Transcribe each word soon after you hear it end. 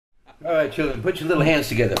All right, children, put your little hands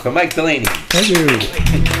together for Mike Delaney. Thank you.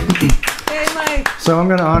 Hey, Mike. So I'm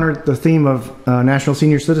going to honor the theme of National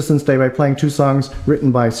Senior Citizens Day by playing two songs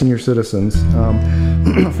written by senior citizens.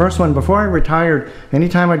 First one, before I retired,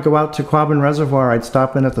 anytime I'd go out to Quabbin Reservoir, I'd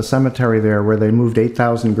stop in at the cemetery there where they moved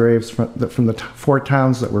 8,000 graves from the 4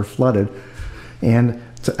 towns that were flooded. And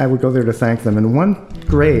I would go there to thank them. And one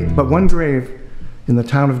grave in the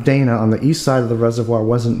town of Dana on the east side of the reservoir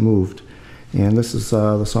wasn't moved. And this is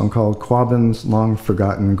the song called Quabbin's Long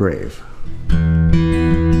Forgotten Grave.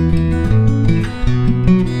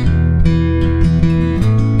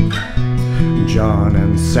 John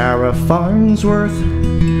and Sarah Farnsworth,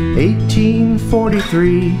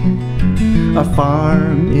 1843, a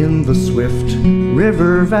farm in the Swift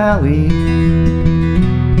River Valley.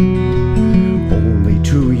 Only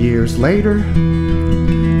 2 years later,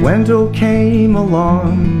 Wendell came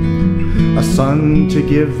along, a son to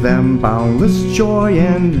give them boundless joy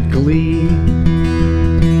and glee.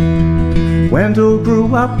 Wendell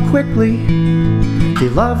grew up quickly, he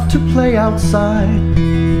loved to play outside,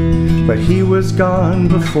 but he was gone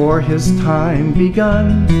before his time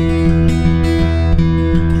begun.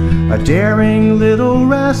 A daring little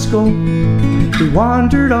rascal, he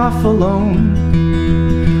wandered off alone.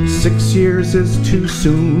 6 years is too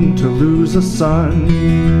soon to lose a son.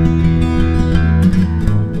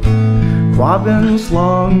 Quabbin's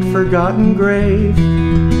long forgotten grave,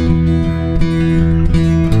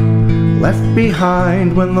 left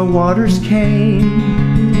behind when the waters came.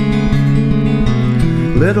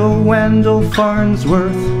 Little Wendell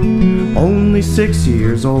Farnsworth, only 6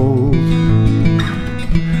 years old,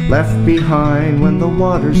 left behind when the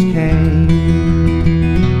waters came.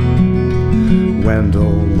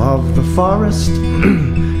 Wendell loved the forest,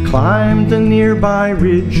 climbed a nearby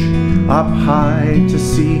ridge, up high to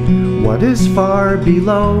see what is far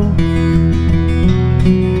below.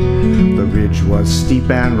 The ridge was steep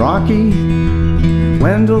and rocky,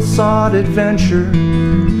 Wendell sought adventure.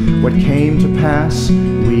 What came to pass,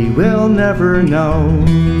 we will never know.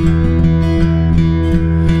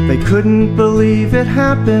 They couldn't believe it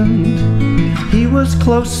happened, he was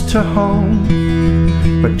close to home,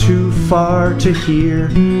 but too far to hear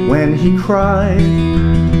when he cried.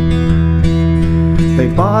 They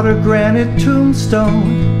bought a granite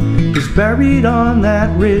tombstone, he's buried on that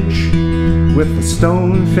ridge, with the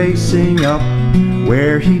stone facing up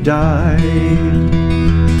where he died.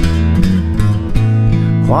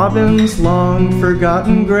 Quabbin's long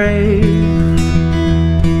forgotten grave,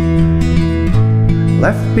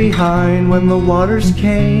 left behind when the waters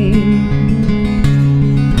came.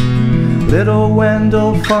 Little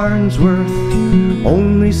Wendell Farnsworth,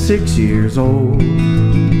 only 6 years old,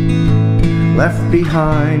 left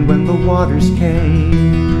behind when the waters came.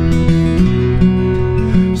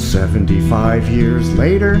 75 years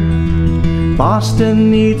later, Boston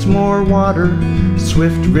needs more water,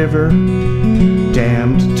 Swift River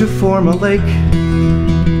dammed to form a lake.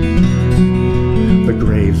 The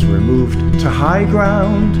graves were moved to high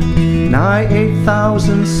ground, nigh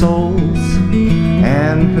 8,000 souls,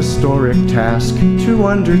 an historic task to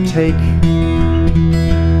undertake.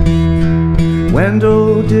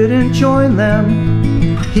 Wendell didn't join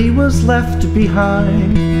them, he was left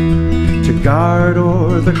behind to guard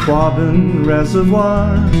o'er the Quabbin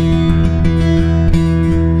Reservoir.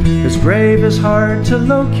 His grave is hard to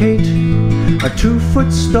locate, a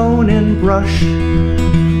 2-foot stone in brush,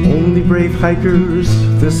 only brave hikers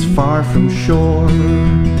this far from shore.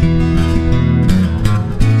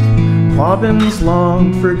 Quabbin's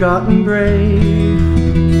long forgotten grave,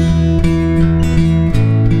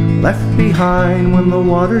 left behind when the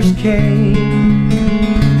waters came.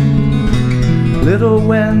 Little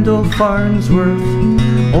Wendell Farnsworth,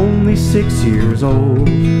 only 6 years old,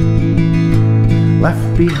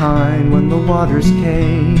 left behind when the waters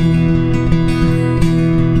came.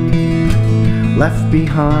 Left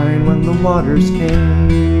behind when the waters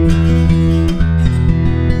came.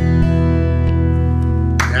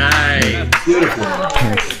 Nice. Beautiful.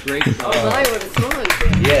 Great song. Oh, my, what a song.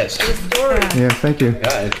 Yes. What a story. Yeah, thank you.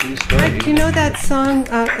 Yeah, it's a true story. Mike, do you know that song,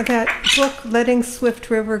 that book, Letting Swift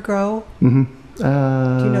River Go? Mm-hmm. Do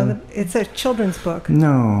you know that? It's a children's book.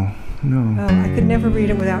 No. Oh, I could never read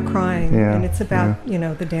it without crying. Yeah, And it's about, yeah. you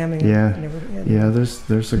know, the damming. Yeah. Yeah, there's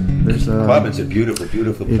a Quabbin's a beautiful,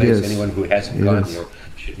 beautiful It place. is. Anyone who hasn't It gone is. there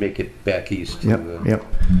should make it back east to, Yep. to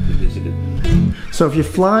visit it. So if you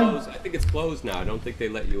fly, I think it's closed now. I don't think they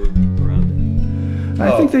let you around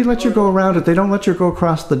I think they let you go around it. They don't let you go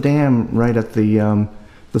across the dam right at the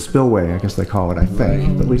spillway, I guess they call it, I think.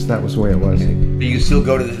 Right. At least that was the way it was. But you still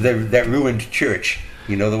go to that ruined church.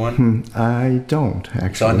 You know the one? I don't actually.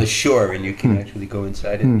 It's on the shore, and you can actually go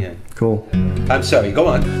inside it. Yeah. Cool. I'm sorry. Go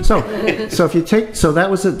on. So if you take, so that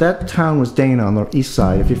was it. That town was Dana on the east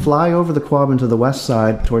side. If you fly over the Quabbin to the west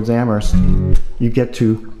side towards Amherst, you get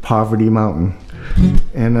to Poverty Mountain,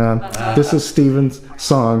 and this is Stephen's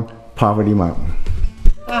song, Poverty Mountain.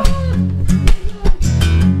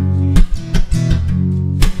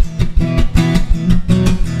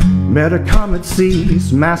 Met a comet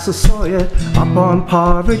sees Massasoit up on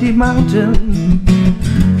Poverty Mountain.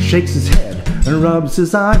 Shakes his head and rubs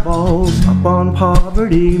his eyeballs up on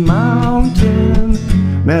Poverty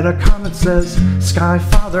Mountain. Met a comet says, Sky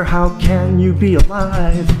Father, how can you be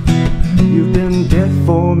alive? You've been dead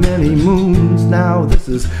for many moons now. This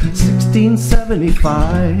is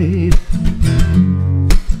 1675.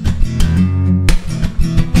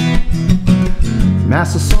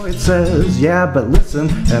 Massasoit says, yeah, but listen,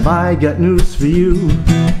 have I got news for you.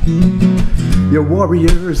 Your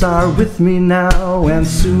warriors are with me now, and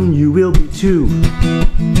soon you will be too.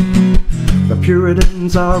 The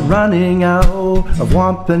Puritans are running out of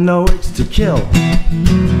Wampanoags to kill.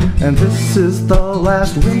 And this is the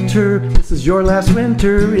last winter, this is your last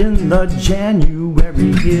winter in the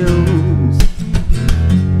January hills.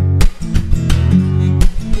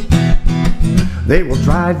 They will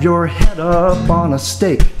drive your head up on a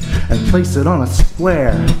stake and place it on a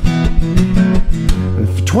square. And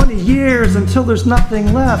for 20 years until there's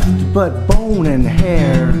nothing left but bone and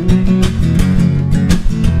hair.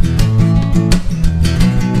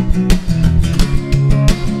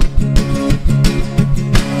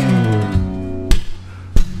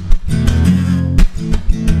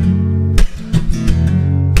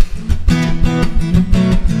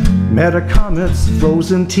 Metacomet's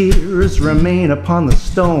frozen tears remain upon the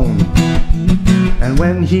stone. And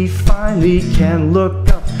when he finally can look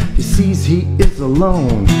up, he sees he is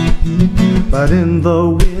alone. But in the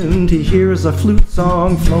wind he hears a flute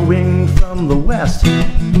song flowing from the west.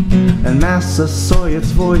 And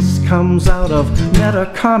Massasoit's voice comes out of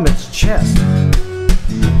Metacomet's chest.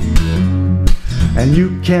 And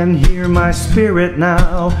you can hear my spirit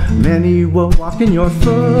now. Many will walk in your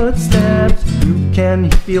footsteps. You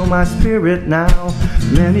can feel my spirit now.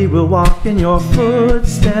 Many will walk in your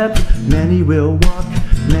footsteps. Many will walk,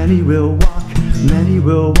 many will walk, many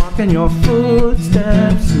will walk in your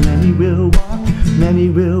footsteps. Many will walk, many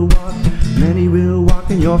will walk, many will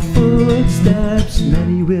walk in your footsteps.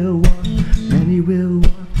 Many will walk, many will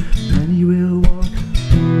walk, many will walk.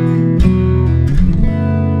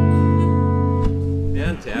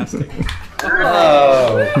 Fantastic.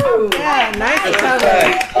 Oh, Yeah, nice cover.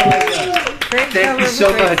 right. Great Thank cover you of a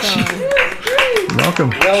so great much. song. Welcome.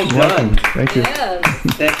 Well Welcome. done. Thank you. Yes,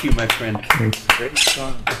 Thank you, my friend. Thanks. Great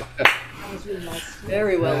song. that was really nice.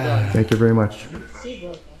 Very well done. Thank you very much.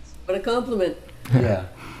 What a compliment. Yeah.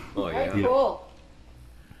 Oh, yeah. Cool.